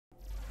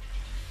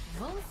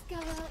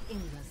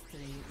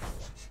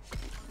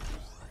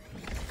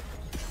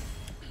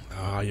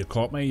Ah, you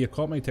caught me. You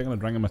caught me taking a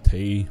drink of my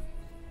tea.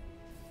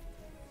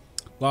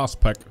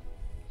 Last pick.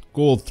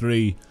 Gold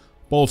 3.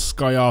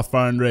 Volskaya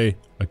Foundry.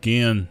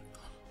 Again.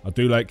 I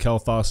do like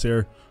Kel'Thas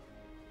here.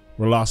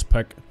 We're last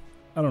pick.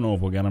 I don't know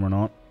if we'll get him or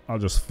not. I'll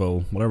just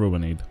fill whatever we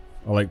need.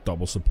 I like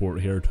double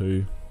support here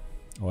too.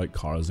 I like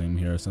Karazim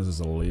here since it's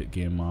a late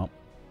game map.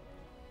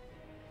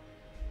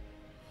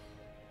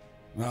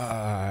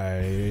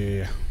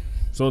 Aye.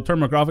 So turn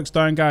my graphics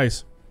down,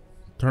 guys.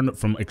 Turned it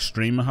from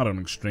extreme. I had an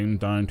extreme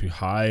down to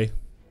high.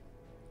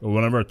 But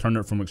whenever I turned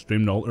it from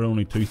extreme to ultra,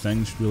 only 2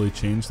 things really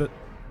changed it.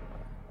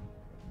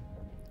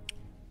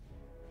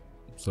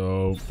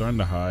 So down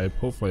to high.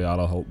 Hopefully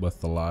that'll help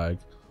with the lag.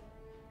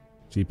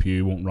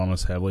 GPU won't run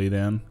as heavily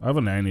then. I have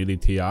a 980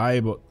 Ti,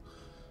 but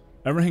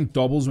everything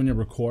doubles when you're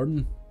recording.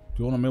 Do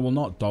you know what I mean? Well,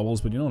 not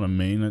doubles, but you know what I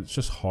mean. It's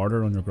just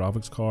harder on your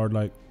graphics card,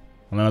 like.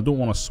 And then I don't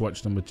want to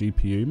switch them with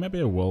GPU.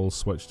 Maybe I will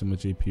switch them with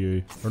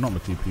GPU. Or not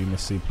with GPU, with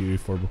CPU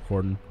for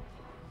recording.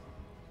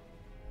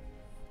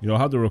 You know, I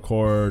had to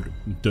record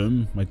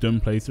Doom, my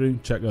Doom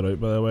playthrough. Check that out,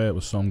 by the way. It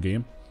was some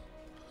game.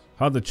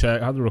 Had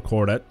to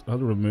record it. I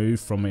had to remove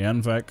from my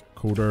NVENC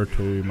coder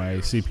to my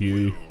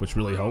CPU, which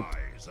really helped.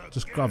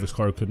 Just graphics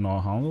card could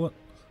not handle it.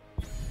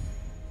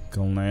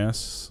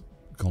 Gulnass.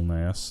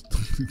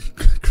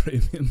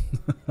 Cravian.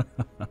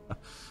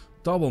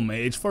 Double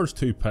mage. First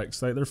 2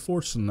 picks. Like, they're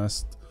forcing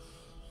this.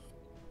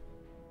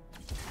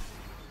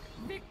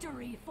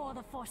 Victory for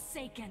the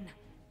Forsaken.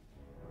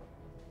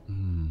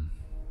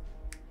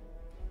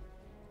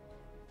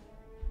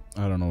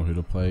 I don't know who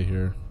to play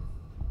here.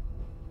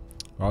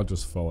 I'll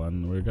just fall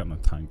in. We're getting a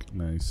tank.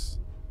 Nice.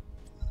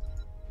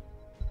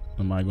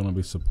 Am I going to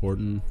be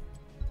supporting?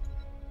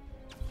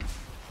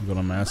 I'm going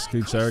to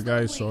message there,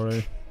 guys.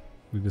 Sorry.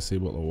 Need to see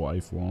what the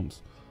wife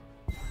wants.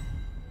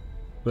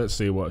 Let's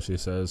see what she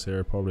says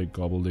here. Probably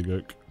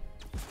gobbledygook.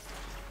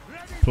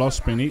 Plus,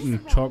 been eating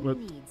chocolate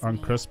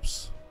and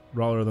crisps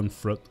rather than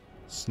fruit.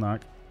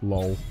 Snack.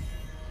 Lol.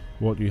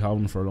 What are you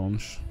having for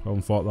lunch?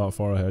 Haven't thought that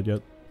far ahead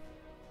yet.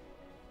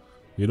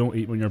 You don't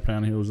eat when you're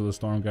playing Heroes of the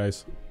Storm,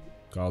 guys.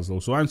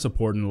 Gazlo. So I'm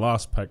supporting the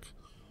last pick.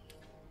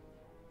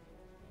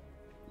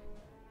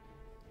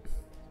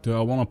 Do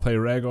I want to play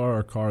Rhaegar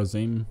or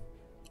Karazim?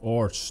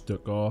 Or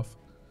Stukov?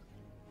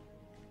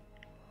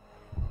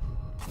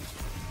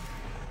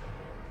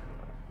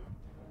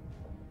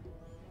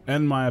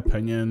 In my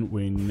opinion,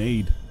 we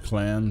need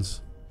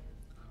cleanse.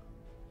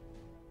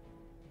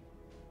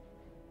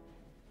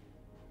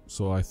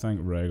 So I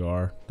think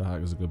Rhaegar, the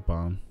heck, is a good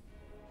ban.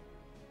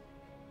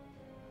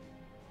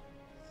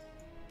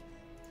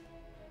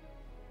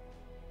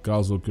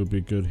 Gazlo could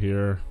be good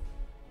here.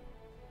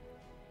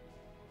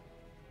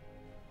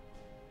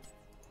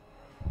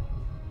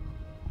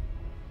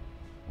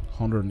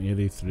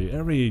 $183.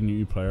 Every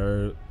new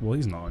player. Well,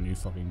 he's not a new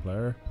fucking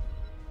player.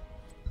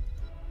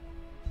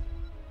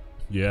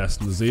 Yes,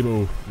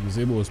 Nazebo.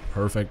 Nazebo is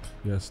perfect.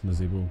 Yes,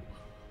 Nazebo.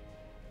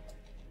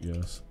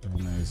 Yes,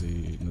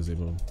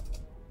 Nazebo.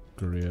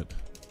 Great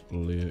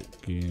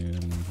late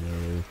game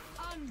hero.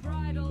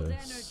 Unbridled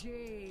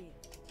energy.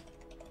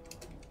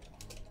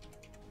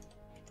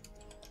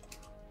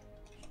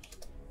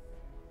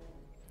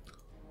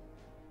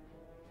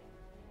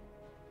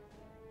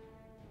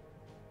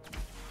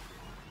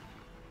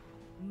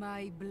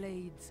 My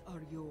blades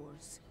are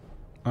yours.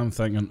 I'm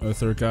thinking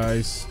Uther,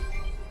 guys,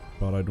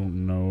 but I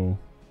don't know.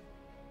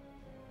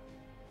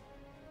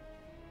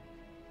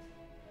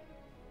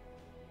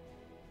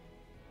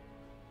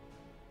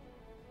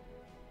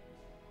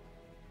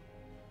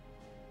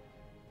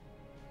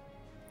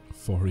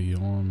 For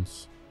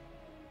eons.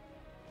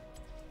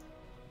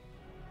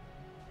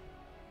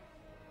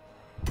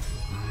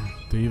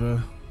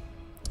 Diva.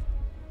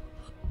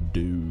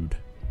 Dude.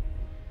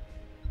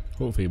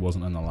 Hopefully he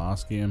wasn't in the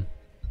last game.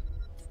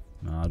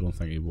 No, I don't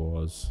think he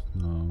was.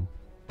 No.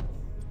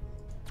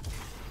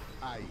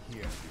 I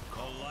hear you.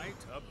 The light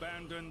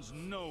abandons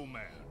no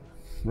man.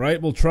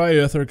 Right, we'll try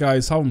Uther,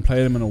 guys. Haven't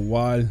played him in a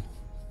while.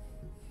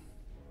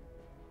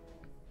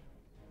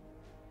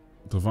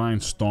 Divine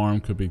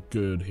Storm could be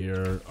good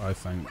here, I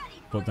think.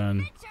 But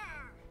then...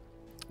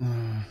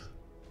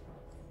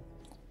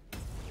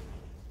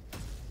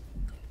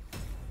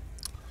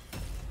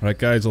 Right,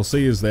 guys, I'll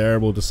see you there.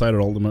 We'll decide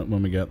our ultimate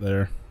when we get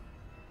there.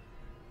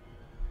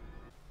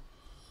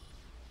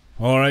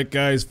 Alright,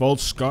 guys,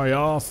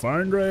 Volskaya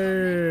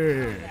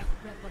Foundry!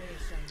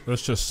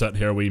 Let's just sit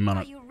here a wee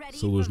minute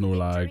so there's no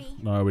lag.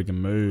 Now we can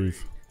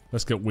move.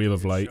 Let's get Wheel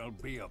of Light.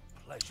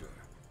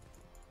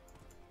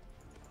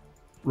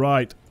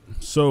 Right,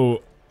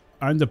 so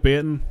I'm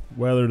debating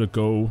whether to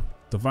go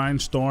Divine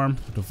Storm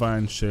or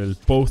Divine Shield.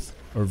 Both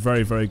are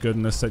very, very good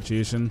in this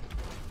situation.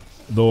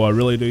 Though I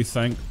really do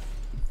think...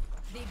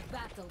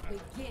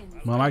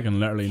 Man, I can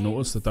literally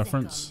notice the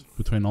difference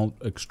between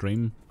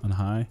extreme and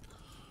high.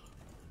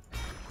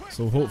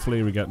 So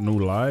hopefully we get no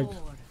lag.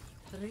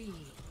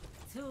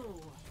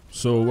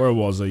 So where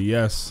was I?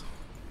 Yes.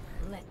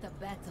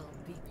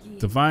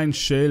 Divine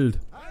Shield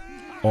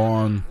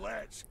on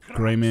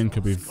Greymane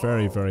could be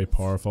very, very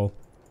powerful.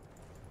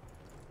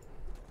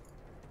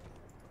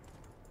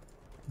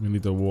 We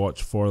need to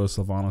watch for the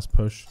Sylvanas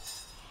push.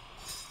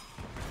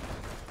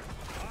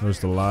 There's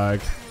the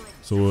lag.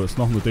 So it's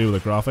nothing to do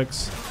with the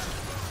graphics.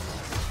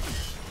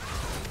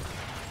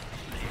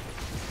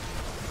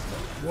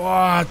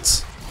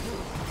 What?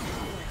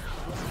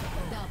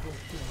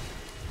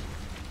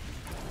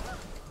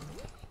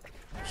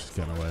 She's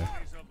getting away.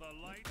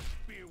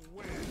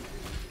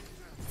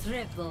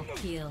 Triple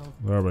kill.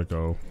 There we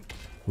go.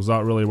 Was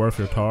that really worth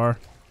your tower?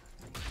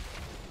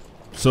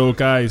 So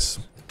guys,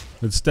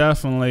 it's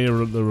definitely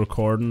the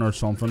recording or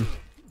something.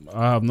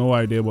 I have no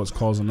idea what's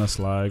causing this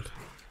lag.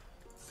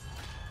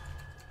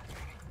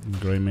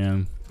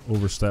 Greyman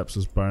oversteps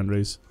his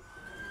boundaries.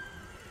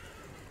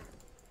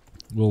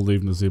 We'll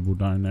leave Nazebo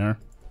down there.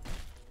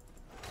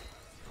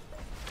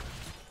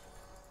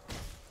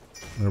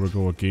 There we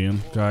go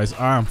again. Guys,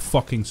 I am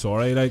fucking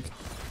sorry, like,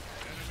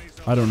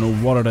 I don't know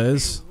what it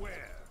is.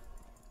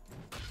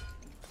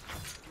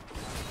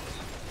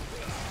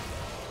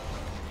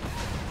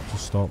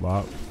 Just stop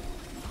that.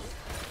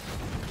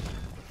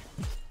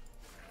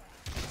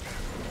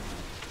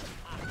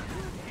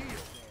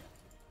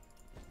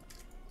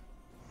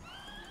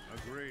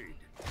 Agreed.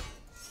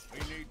 We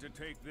need to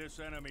take this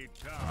enemy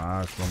down.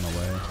 Ah, it's run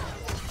away.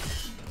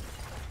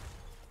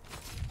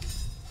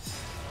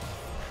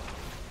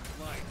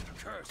 Light,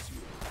 curse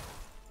you.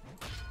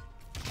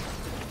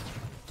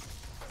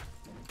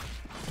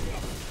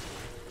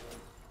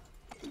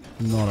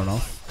 Not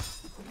enough.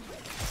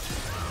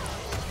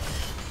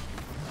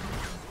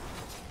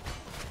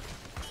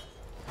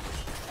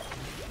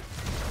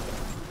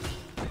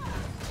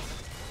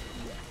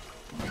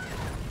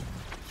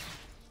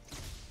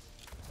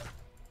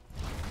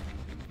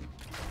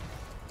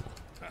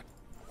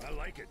 I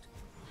like it.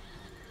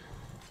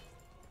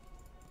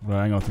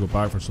 Right, I'm gonna have to go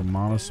back for some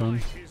mana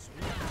soon.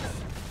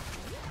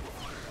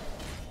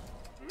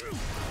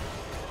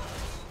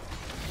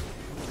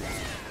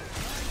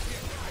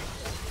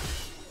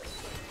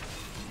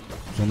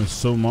 There's only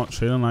so much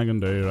healing I can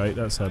do, right?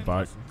 Let's head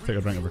back. Take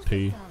a drink of our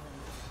tea.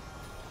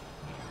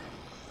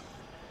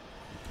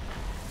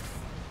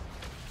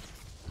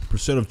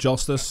 Pursuit of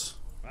Justice.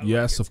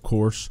 Yes, of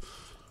course.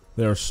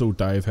 They are so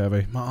dive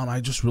heavy. Man, I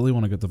just really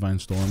want to get Divine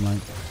Storm,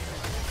 like.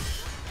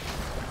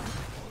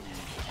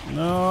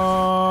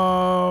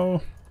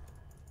 No.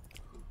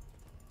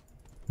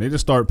 Need to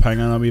start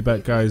pinging a wee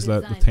bit, guys.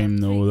 Let the team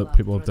know that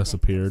people have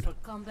disappeared.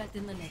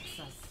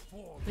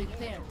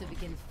 Prepare to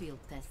begin field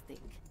testing.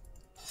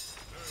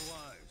 Very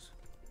wise.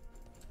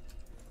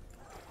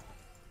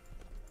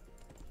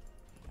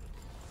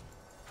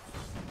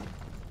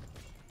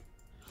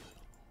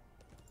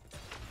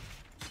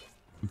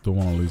 Don't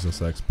want to lose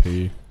this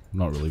XP.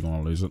 Not really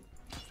going to lose it.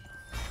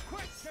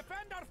 Quick,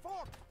 defend our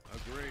fort.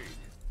 Agreed.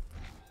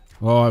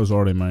 Oh, I was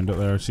already minded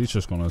there. She's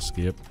just going to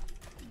escape.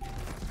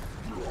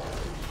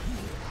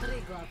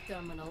 Triglav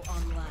terminal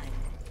online.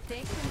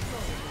 Take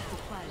control to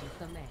pilot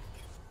the mech.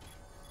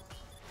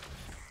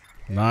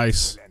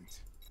 Nice.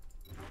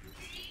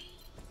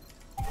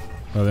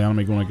 Are the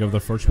enemy going to give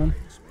the first one?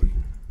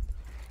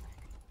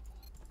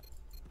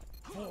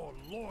 For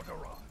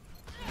Lordaeron.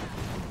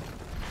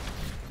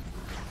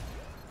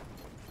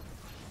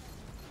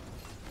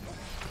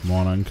 Come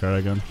on in,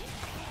 Kerrigan.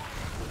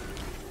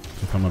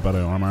 Give him a bit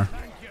of armor.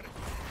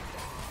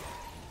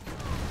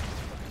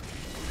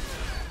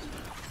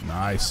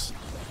 Nice.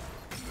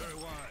 Very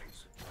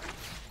wise.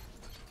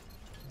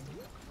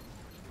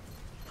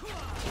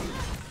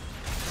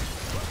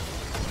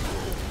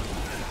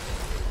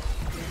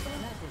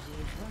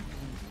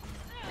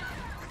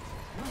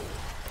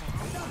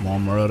 Come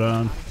on,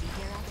 Muradan.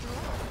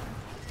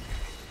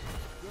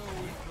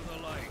 Going for the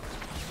light.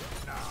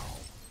 Now.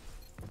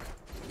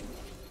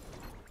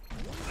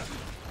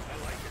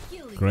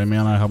 Grey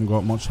man, I haven't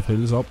got much of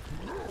heals up.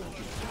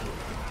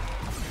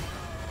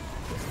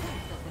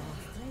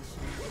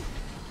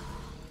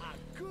 A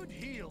good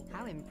heal.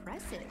 How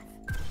impressive.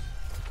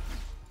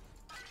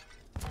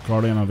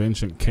 Guardian of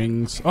Ancient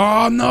Kings.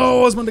 Oh no,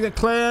 I was meant to get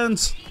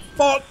cleansed.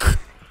 Fuck.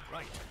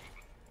 Right.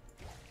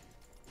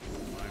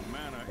 My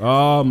mana is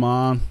Oh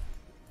man.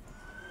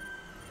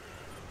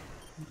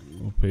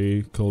 OP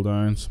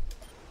cooldowns.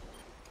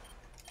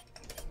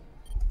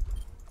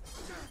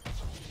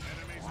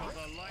 enemies of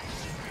the light.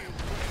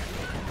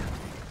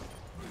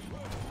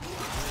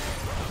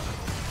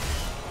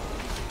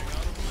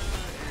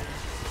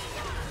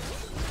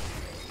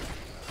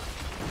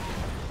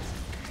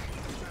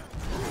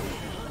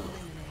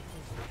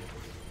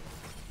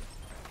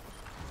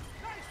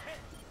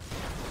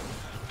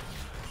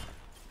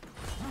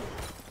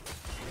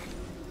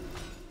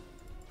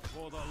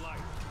 For the light.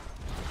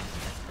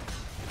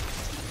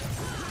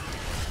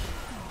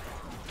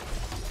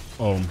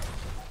 Oh,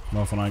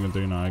 nothing I can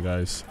do now,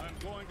 guys. I'm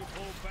going to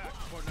pull back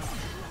for now.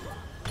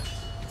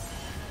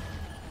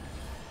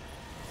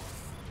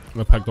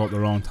 I picked up the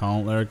wrong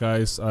talent there,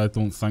 guys. I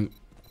don't think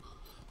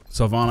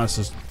Sylvanas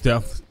is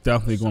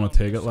definitely going to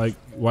take it. Like,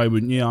 why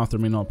wouldn't you after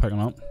me not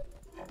picking up?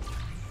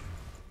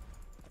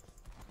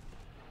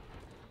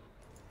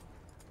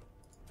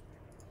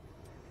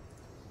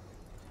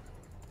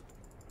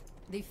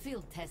 The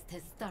field test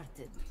has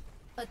started.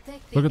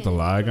 Attack Look at the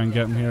enemy lag I'm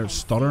getting here. It's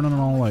stuttering and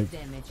all. Like,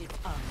 damage its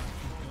armor.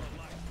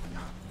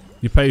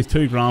 you pay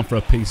 $2 for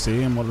a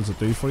PC, and what does it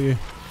do for you?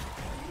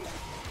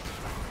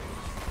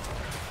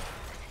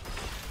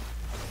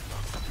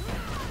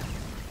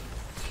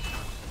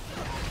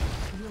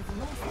 You have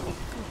lost a coup.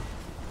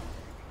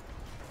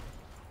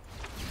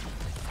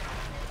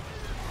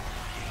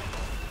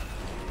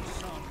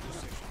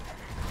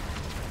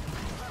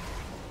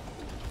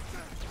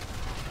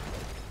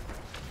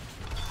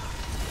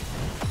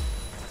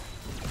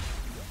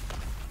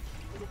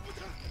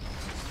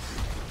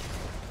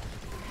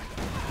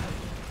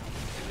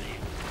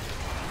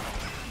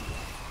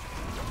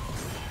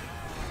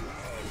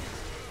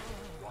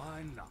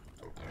 Why not?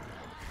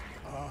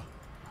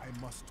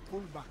 I must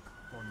pull back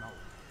for now.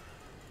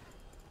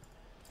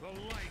 The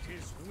light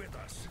is with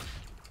us.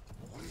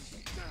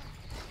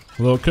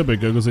 Although it could be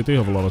good because they do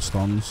have a lot of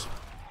stuns.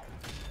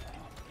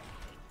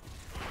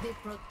 The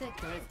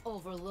protector is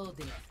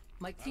overloaded.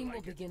 My team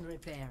will begin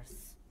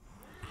repairs.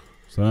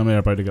 So then we're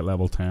about to get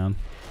level 10.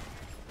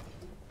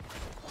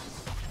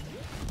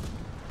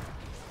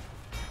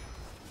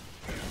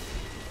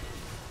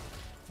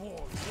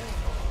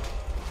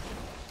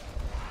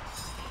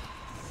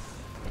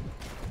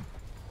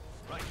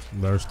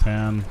 There's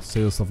 10.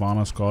 Seal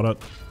Sylvanas got it.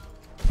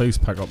 Please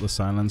pick up the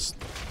silence.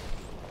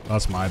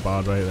 That's my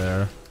bad right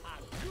there.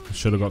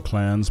 Should have got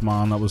cleansed,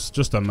 man. That was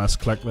just a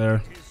misclick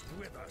there.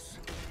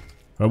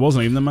 Or it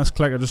wasn't even a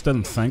misclick, I just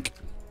didn't think.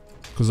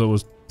 Because I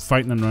was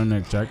fighting around the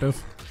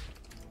objective.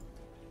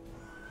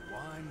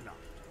 Why not?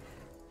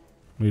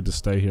 We need to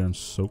stay here and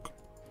soak.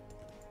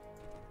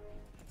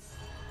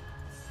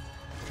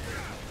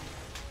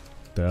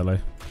 Deadly.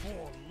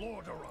 For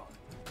Lordaeron.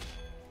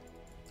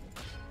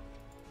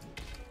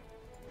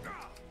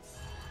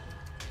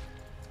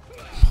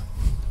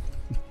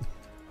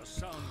 A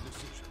sound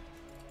decision.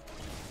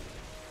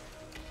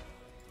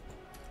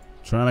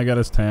 Trying to get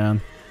us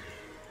 10.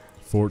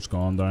 Fort's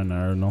gone down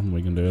there. Nothing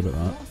we can do about that.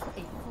 Lost a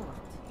fort.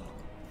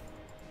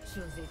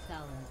 Shows a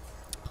talent.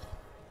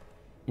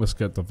 Let's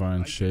get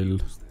Divine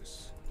Shield. Use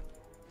this.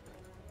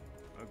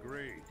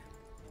 Agreed.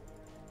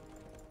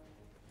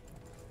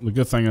 The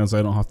good thing is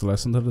I don't have to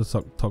listen to the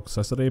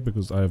toxicity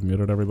because I have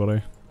muted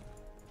everybody.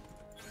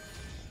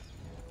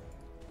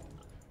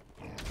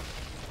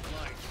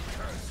 Light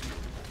curse you.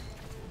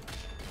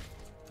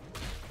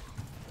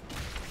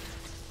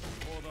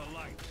 For the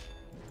light.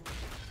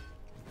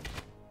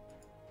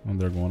 And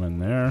they're going in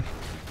there.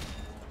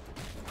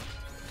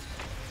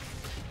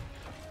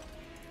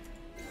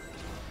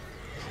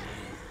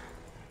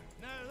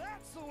 Now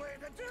that's the way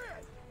to do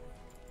it.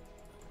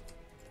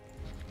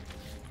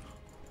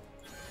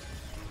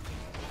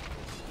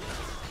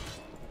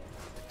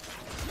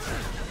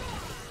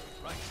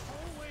 Right.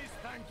 Always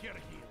thank your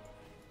heel.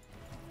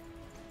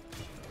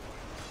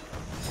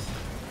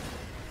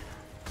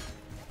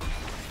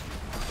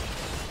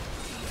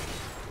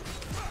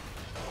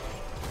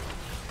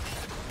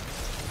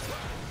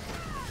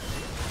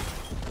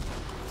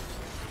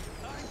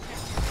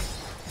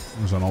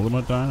 There's an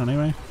ultimate down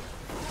anyway.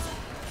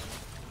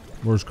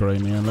 Where's Grey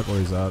Man? Look where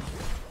he's at.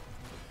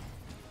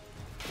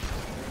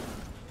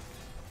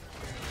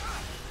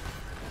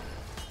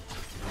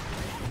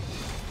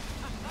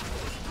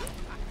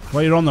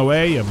 Well, you're on the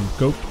way, you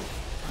goat.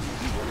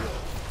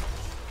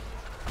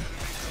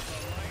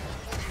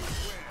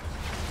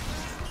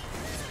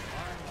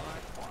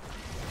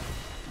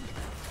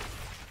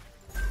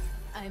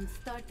 I'm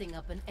starting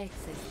up an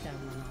access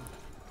terminal.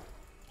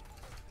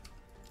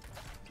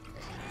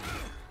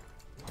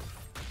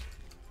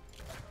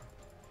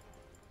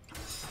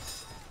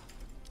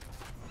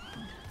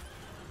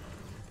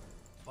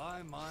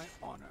 By my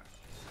honor.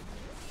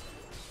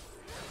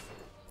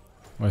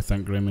 I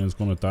think Grey Man's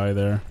gonna die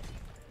there.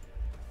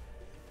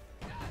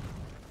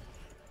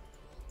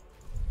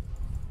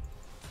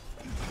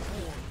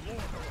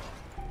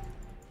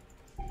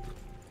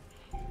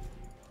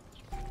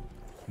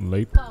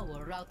 Leap.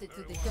 Power routed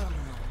to the terminal.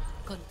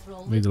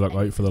 Control Need to look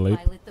out for the leap.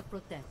 pilot the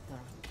protector.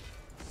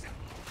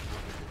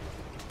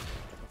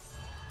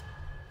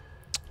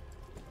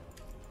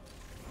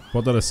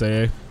 What did I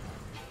say?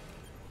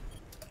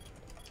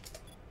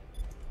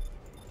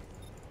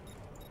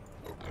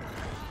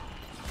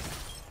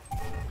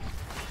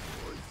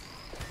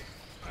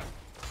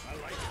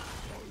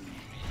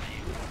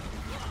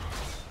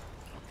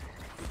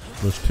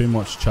 There's too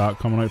much chat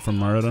coming out from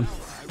Meriden.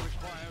 I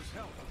requires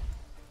help.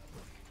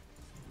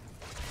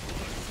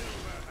 The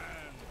silver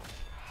hand.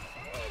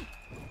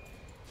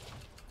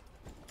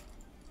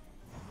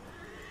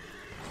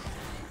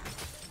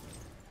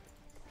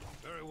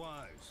 Very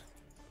wise.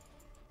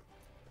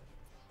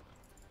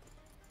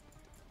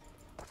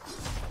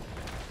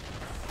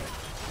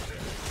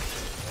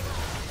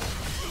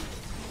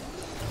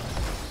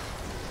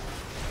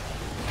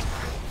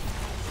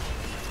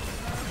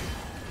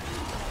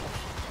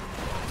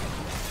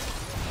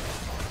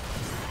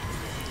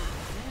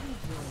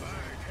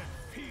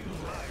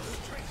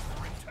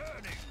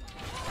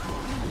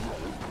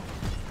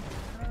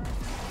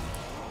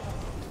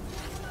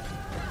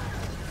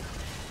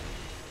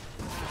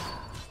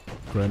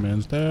 Grey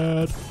man's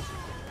dead.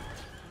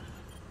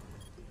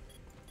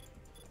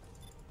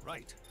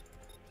 Right.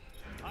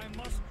 I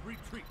must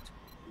retreat.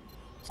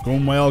 It's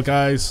going well,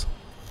 guys.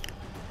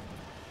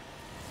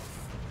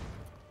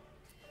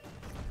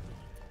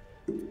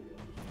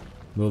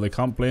 Though they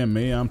can't blame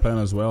me, I'm playing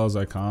as well as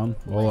I can.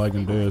 All I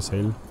can do is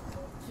heal.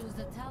 Choose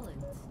a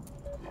talent.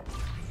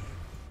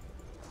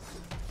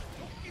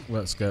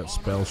 Let's get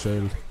spell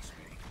shield.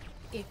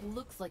 It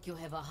looks like you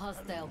have a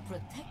hostile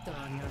protector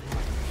on your hand.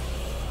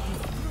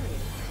 Destroy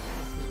it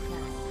as you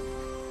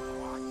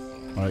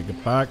can. Alright,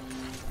 get back.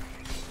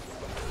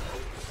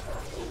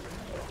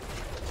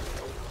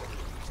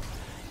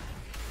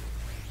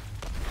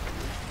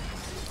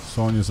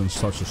 Sonya's in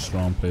such a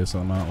strong place at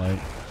the minute, like.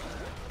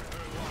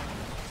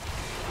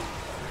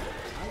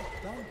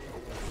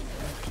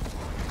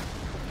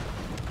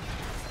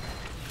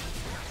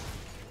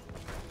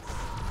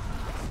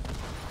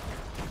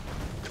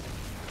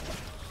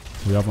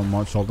 We haven't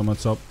much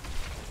ultimates up.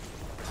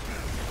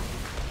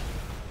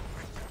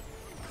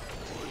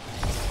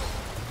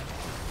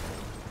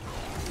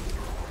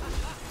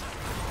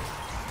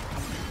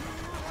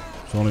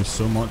 There's only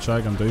so much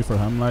I can do for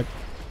him, like.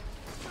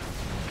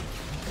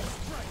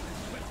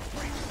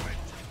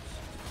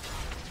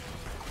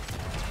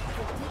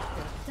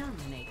 Protector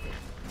dominated.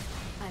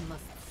 I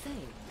must say,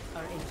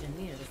 our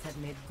engineers have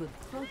made good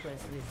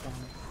progress with them.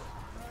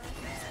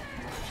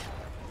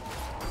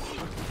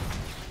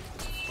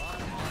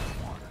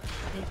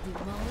 They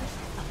demolished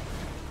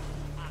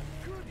I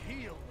could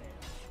heal them.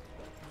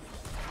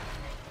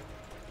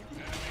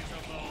 Enemies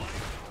of the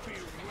light,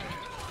 beware.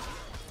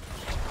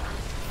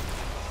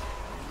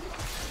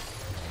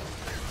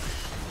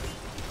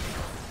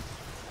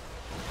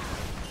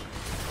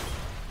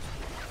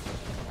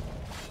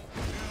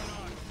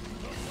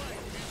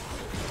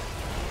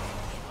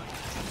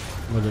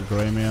 Look at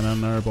Grey Man in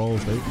there,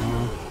 balls deep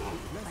now.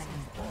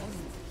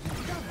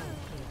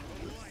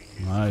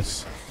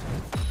 Nice.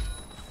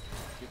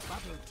 The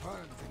battle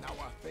turns in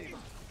our favor.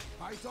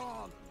 Fight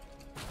on!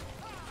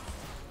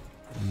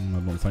 I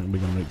don't think we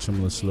can reach some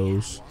of the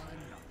slows.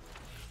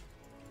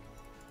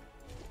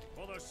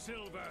 For the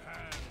silver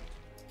hand.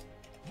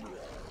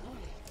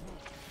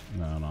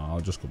 No,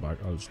 I'll just go back.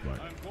 I'll just go back.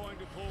 I'm going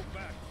to pull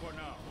back for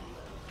now.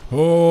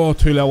 Oh,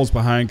 2 levels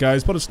behind,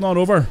 guys, but it's not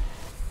over.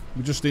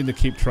 We just need to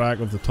keep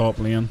track of the top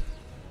lane.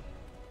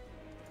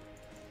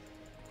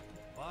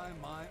 By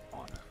my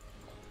honor.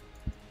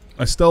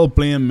 I still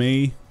blame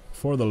me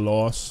for the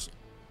loss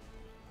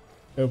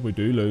if we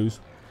do lose.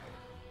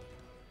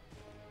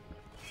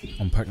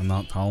 I'm picking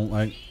that talent,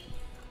 like.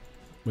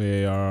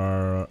 We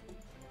are...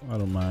 I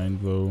don't mind,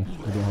 though.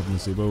 We don't have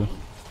Nasibo.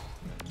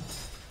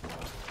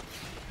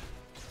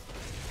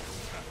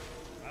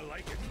 I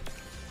like it.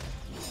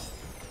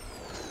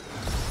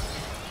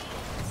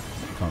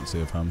 Can't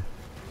save him.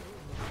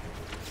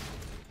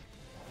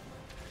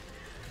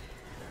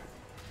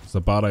 It's a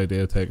bad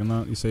idea taking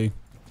that, you see,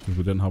 because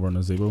we didn't have our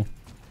Nazebo.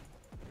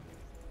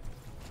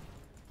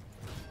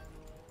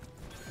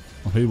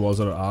 Well, who was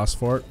it that asked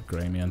for it?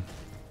 Grayman.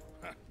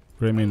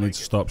 Grayman needs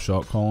to stop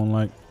shot calling,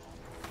 like.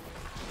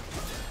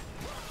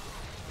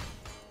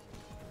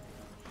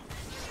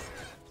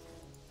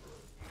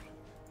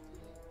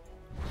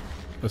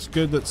 It's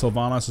good that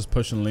Sylvanas is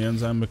pushing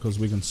lanes in because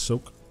we can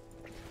soak.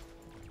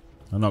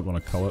 I'm not going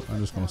to kill it, I'm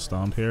just going to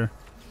stand here.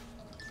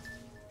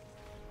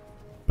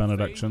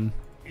 Benediction.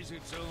 Is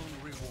its own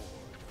reward.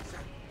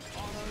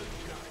 Honor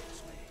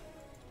guides me.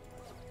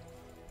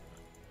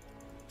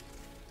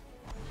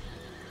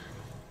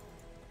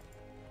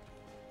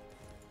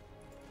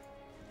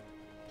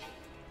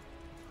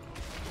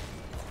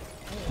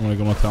 I'm only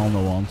going to tell him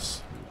the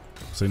once.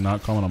 See,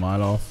 not coming a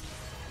mile off.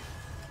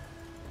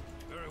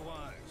 Very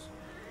wise.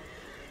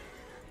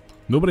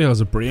 Nobody has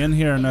a brain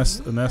here in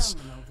this.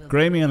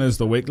 Grayman is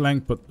the weak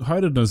link, but how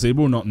did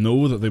Nazebo not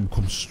know that they would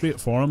come straight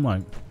for him,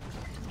 like?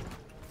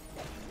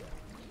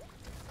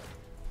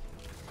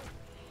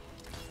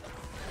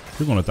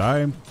 You're gonna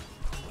die. Honor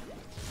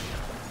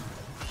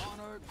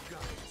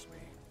guides me.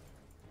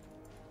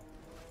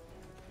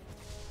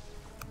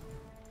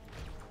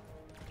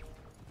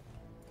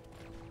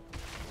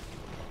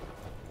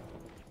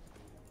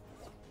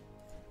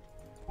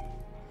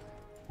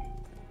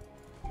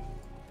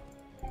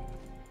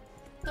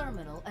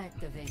 Terminal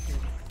activated.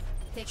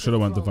 Should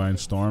have went Divine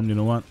Storm, you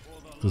know what?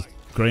 Because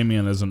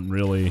Grayman isn't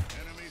really...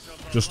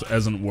 just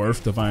isn't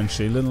worth Divine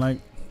Shielding, like.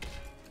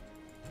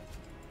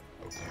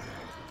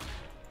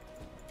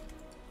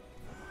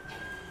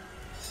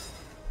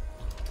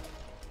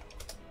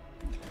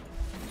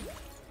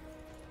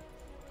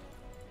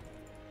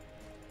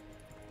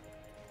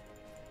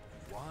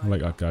 I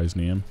like that guy's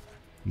name.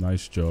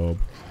 Nice job.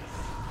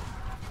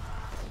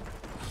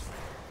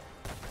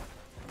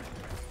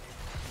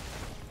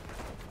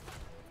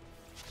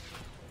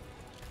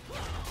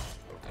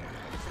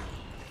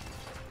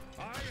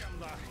 I am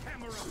the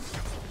hammer of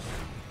justice.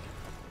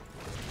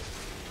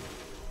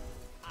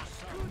 I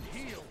could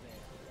heal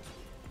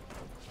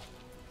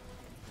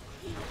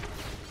them.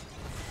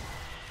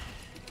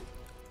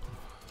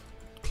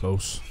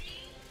 Close.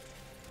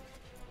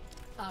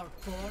 Our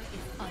core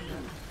is under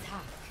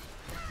attack.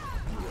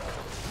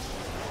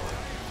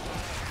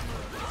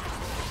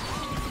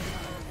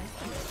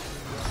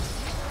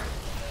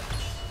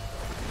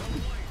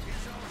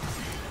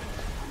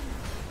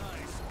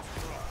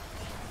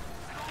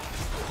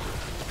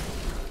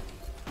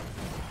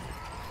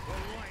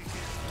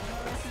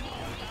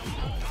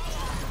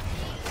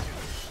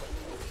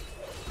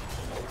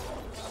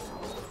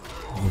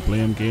 The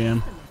blame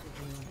game.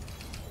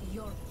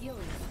 Your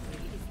killing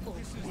spree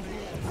is over.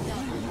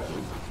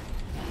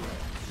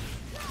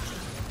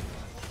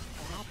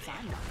 Perhaps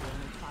I'm not the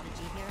only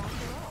prodigy here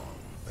after all.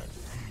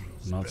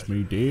 That's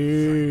me,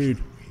 dude.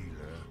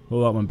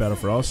 Oh, that went better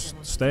for us.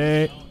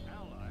 Stay.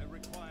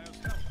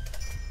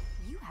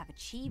 You have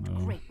achieved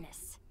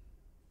greatness.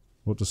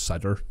 What does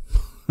cider?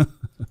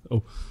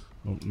 oh,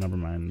 never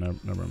mind.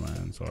 Never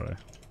mind. Sorry.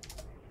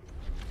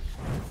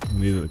 We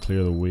needed to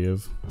clear the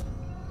wave.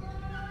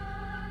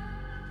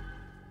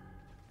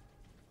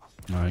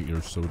 I think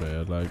you're so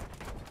dead, like.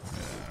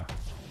 Yeah.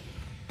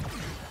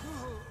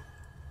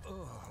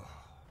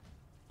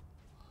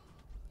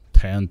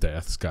 10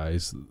 deaths,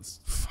 guys. It's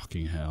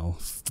fucking hell.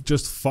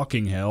 Just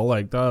fucking hell,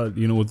 like that.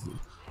 You know,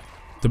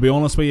 to be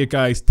honest with you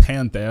guys,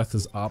 10 deaths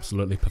is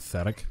absolutely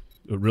pathetic.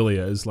 It really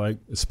is, like,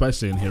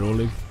 especially in Hero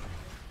League.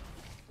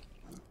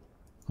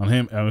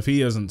 And if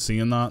he isn't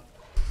seeing that,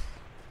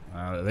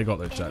 they got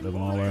the objective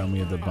and all there, and we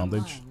had the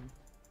advantage.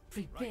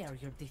 Prepare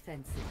your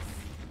defenses.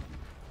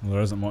 Well,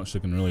 there isn't much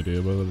they can really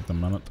do with it at the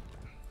minute.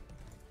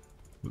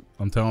 But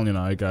I'm telling you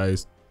now,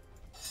 guys,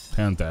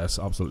 10 deaths,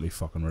 absolutely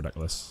fucking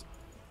ridiculous.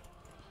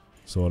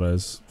 So it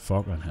is.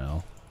 Fucking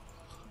hell.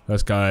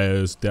 This guy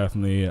is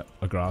definitely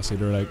a grass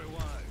eater, like.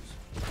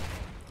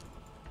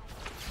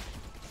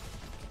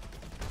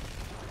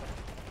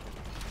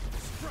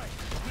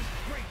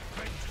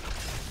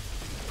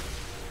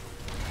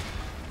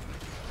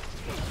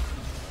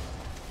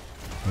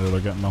 Well,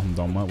 they're getting nothing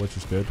done with, which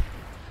is good.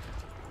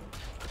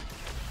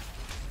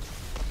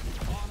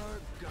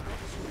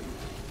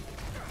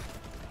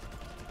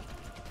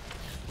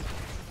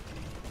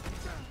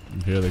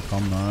 And here they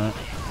come now.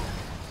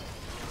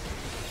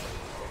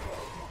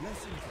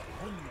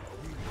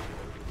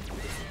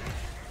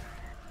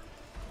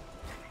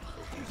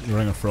 The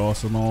Ring of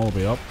Frost and all will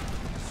be up.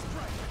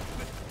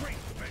 Strange.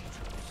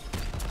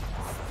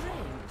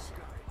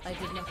 I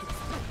did not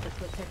expect the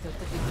protector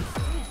to be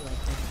destroyed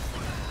like this.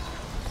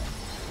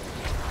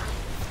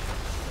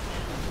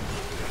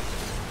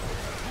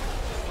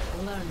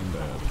 Learn from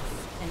this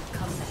and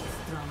come back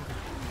stronger.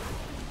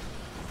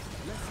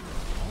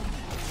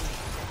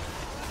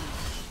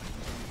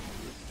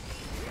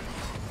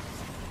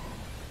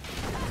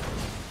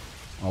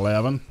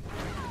 11,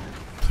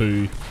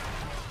 2.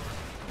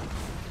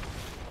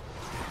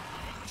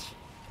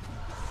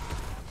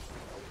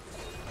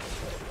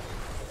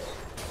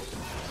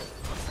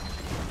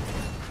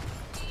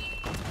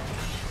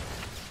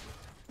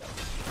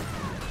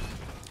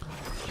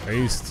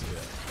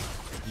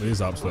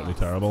 He's absolutely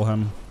terrible,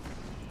 him.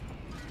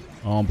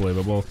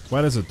 Unbelievable.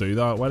 Why does it do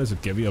that? Why does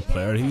it give you a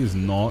player? He is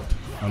not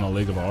in a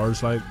league of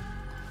ours, like.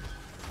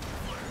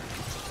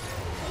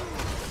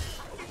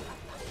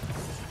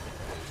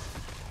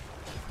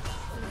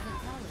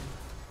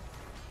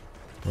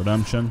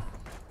 Redemption.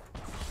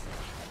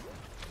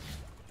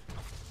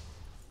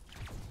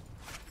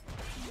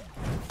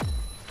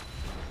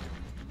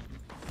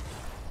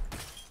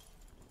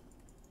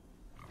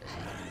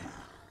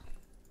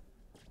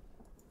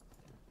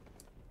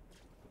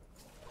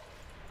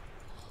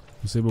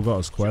 See, we've got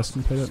his quest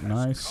completed.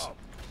 Nice.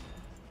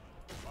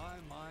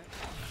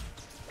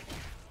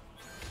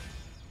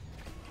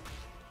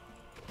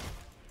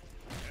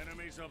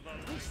 Enemies of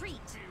the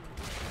Retreat.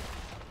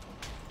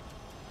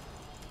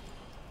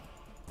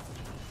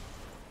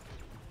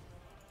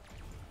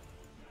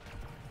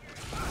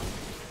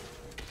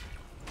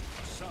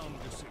 sound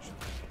decision.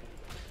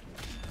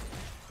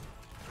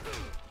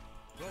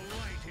 The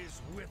light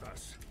is with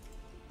us.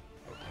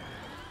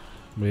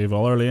 We have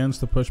all our lanes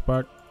to push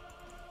back.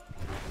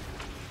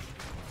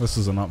 This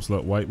is an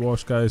absolute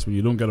whitewash, guys. When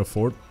you don't get a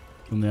fort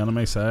from the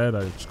enemy side,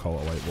 I just call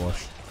it a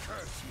whitewash.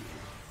 Curse you.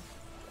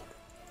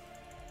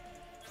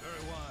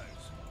 Very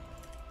wise.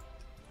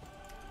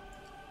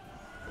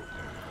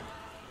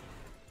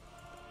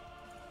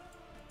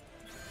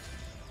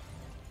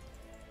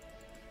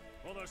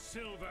 For the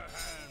silver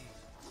hand.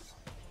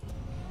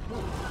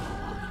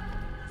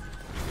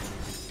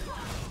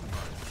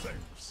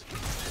 Thanks.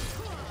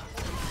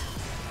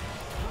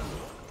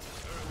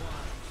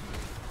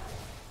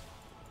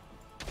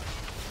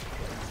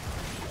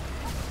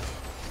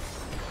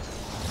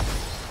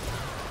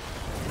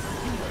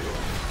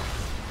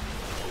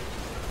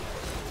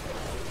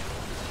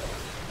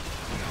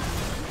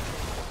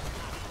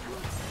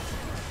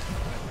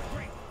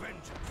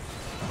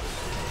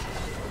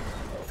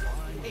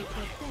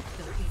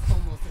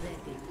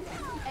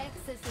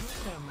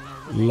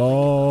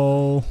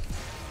 LOL.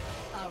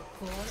 Our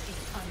core is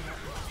under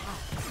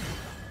attack.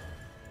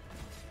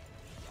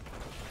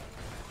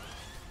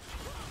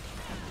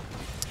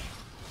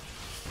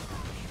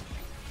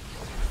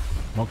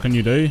 What can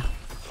you do?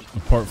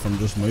 Apart from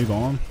just move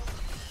on.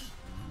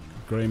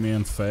 Grey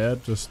main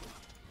fed just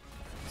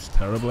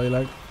terribly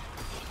like.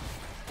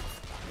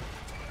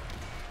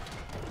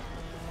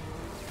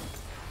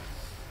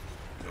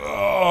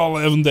 Oh,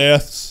 11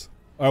 deaths.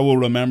 I will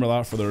remember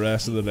that for the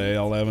rest of the day.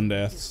 11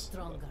 deaths.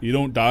 You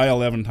don't die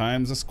 11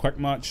 times. That's quick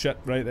match shit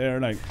right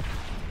there. Like.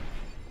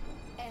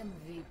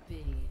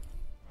 MVP.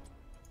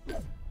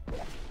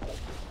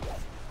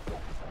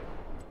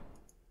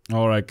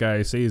 Alright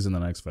guys, see you in the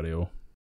next video.